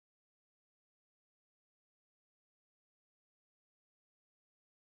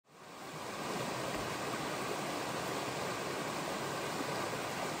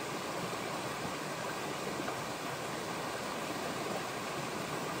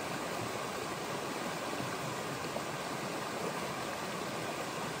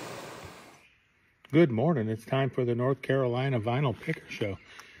Good morning. It's time for the North Carolina Vinyl Picker Show.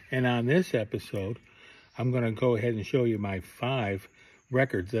 And on this episode, I'm going to go ahead and show you my 5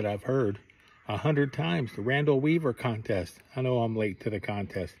 records that I've heard 100 times. The Randall Weaver contest. I know I'm late to the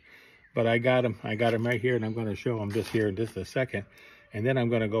contest, but I got them. I got them right here, and I'm going to show them just here in just a second. And then I'm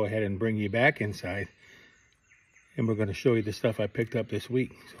going to go ahead and bring you back inside, and we're going to show you the stuff I picked up this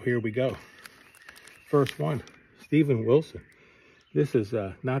week. So here we go. First one, Steven Wilson. This is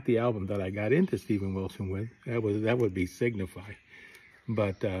not the album that I got into Steven Wilson with. That would be Signify.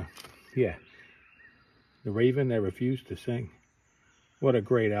 But yeah, The Raven That Refused to Sing. What a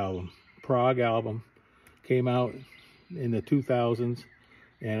great album. Prog album. Came out in the 2000s,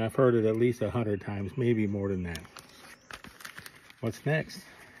 and I've heard it at least 100 times, maybe more than that. What's next,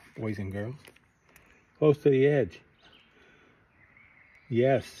 boys and girls? Close to the Edge.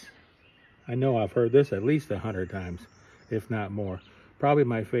 Yes, I know I've heard this at least 100 times, if not more. Probably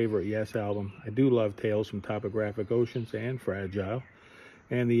my favorite Yes album. I do love Tales from Topographic Oceans and Fragile.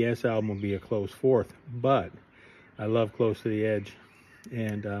 And the Yes album will be a close fourth. But I love Close to the Edge.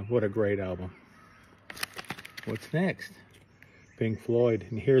 And what a great album. What's next? Pink Floyd.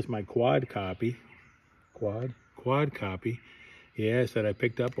 And here's my quad copy. Quad copy. Yes, that I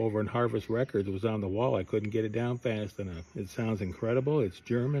picked up over in Harvest Records. It was on the wall. I couldn't get it down fast enough. It sounds incredible. It's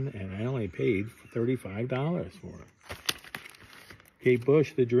German, and I only paid $35 for it. Kate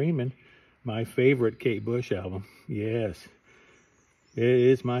Bush, The Dreamin'. My favorite Kate Bush album. Yes, it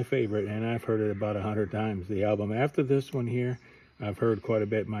is my favorite, and I've heard it about 100 times. The album after this one here, I've heard quite a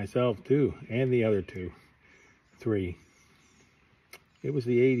bit myself too, and the other 3. It was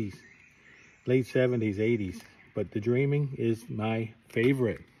the 80s, late 70s, 80s. But The Dreaming is my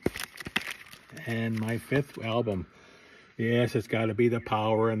favorite. And my 5th album. Yes, it's got to be The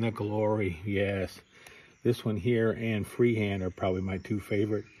Power and the Glory. Yes. This one here and Freehand are probably my 2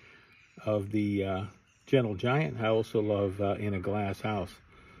 favorite of the Gentle Giant. I also love In a Glass House.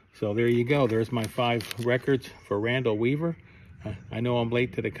 So there you go. There's my 5 records for Randall Weaver. I know I'm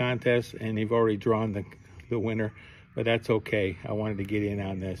late to the contest, and you've already drawn the winner. But that's okay. I wanted to get in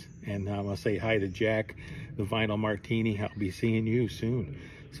on this. And I'm going to say hi to Jack, the Vinyl Martini. I'll be seeing you soon.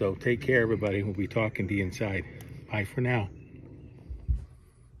 So take care, everybody. We'll be talking to you inside. Bye for now.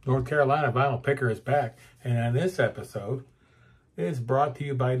 North Carolina Vinyl Picker is back. And on this episode, it's brought to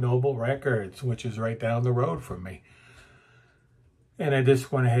you by Noble Records, which is right down the road from me. And I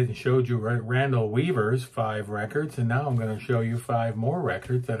just went ahead and showed you Randall Weaver's 5 records. And now I'm going to show you 5 more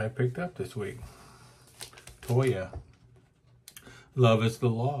records that I picked up this week. Toya, Love is the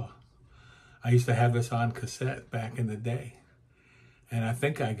Law. I used to have this on cassette back in the day. And I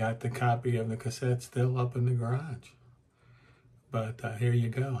think I got the copy of the cassette still up in the garage. But here you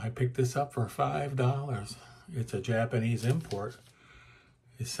go. I picked this up for $5. It's a Japanese import.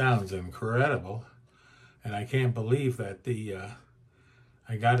 It sounds incredible. And I can't believe that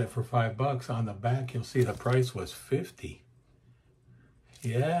I got it for $5. On the back, you'll see the price was $50.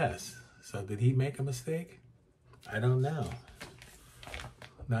 Yes. So did he make a mistake? I don't know.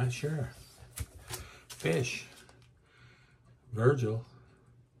 Not sure. Fish. Virgil.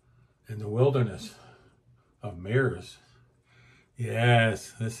 In the Wilderness of Mirrors.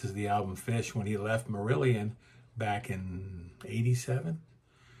 Yes, this is the album Fish when he left Marillion back in '87.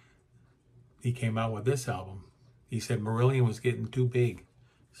 He came out with this album. He said Marillion was getting too big,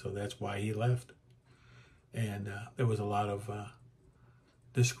 so that's why he left. And there was a lot of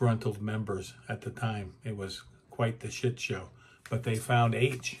disgruntled members at the time. It was quite the shit show. But they found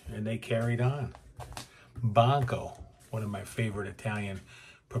H, and they carried on. Banco, one of my favorite Italian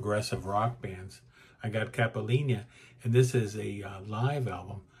progressive rock bands. I got Capolina, and this is a live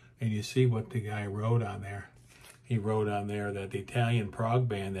album. And you see what the guy wrote on there. He wrote on there that the Italian prog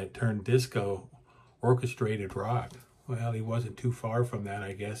band that turned disco orchestrated rock. Well, he wasn't too far from that,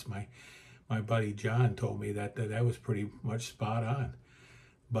 I guess. My buddy John told me that was pretty much spot on.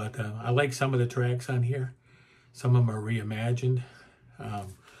 But I like some of the tracks on here. Some of them are reimagined.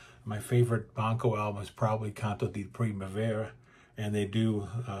 My favorite Banco album is probably Canto di Primavera. And they do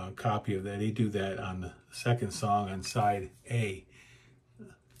a copy of that. They do that on the 2nd song on side A.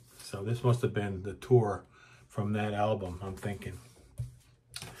 So this must have been the tour from that album, I'm thinking.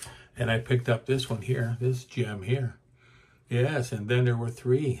 And I picked up this one here, this gem here. Yes, and then there were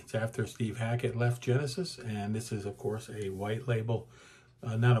 3. It's after Steve Hackett left Genesis. And this is, of course, a white label,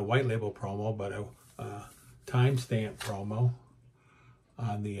 not a white label promo, but a timestamp promo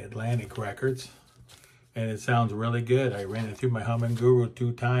on the Atlantic Records. And it sounds really good. I ran it through my Humming Guru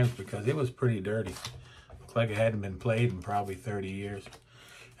 2 times because it was pretty dirty. Looked like it hadn't been played in probably 30 years.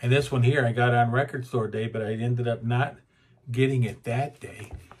 And this one here I got on Record Store Day, but I ended up not getting it that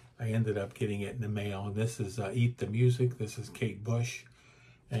day. I ended up getting it in the mail. And this is Eat the Music. This is Kate Bush.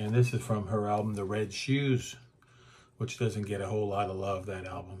 And this is from her album, The Red Shoes, which doesn't get a whole lot of love, that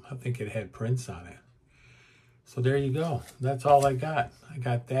album. I think it had Prince on it. So there you go. That's all I got. I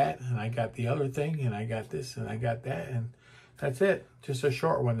got that, and I got the other thing, and I got this, and I got that, and that's it. Just a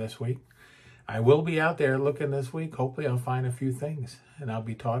short one this week. I will be out there looking this week. Hopefully I'll find a few things, and I'll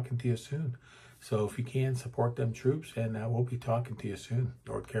be talking to you soon. So if you can, support them troops, and we'll be talking to you soon.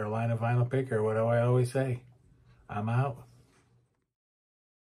 North Carolina Vinyl Picker, what do I always say? I'm out.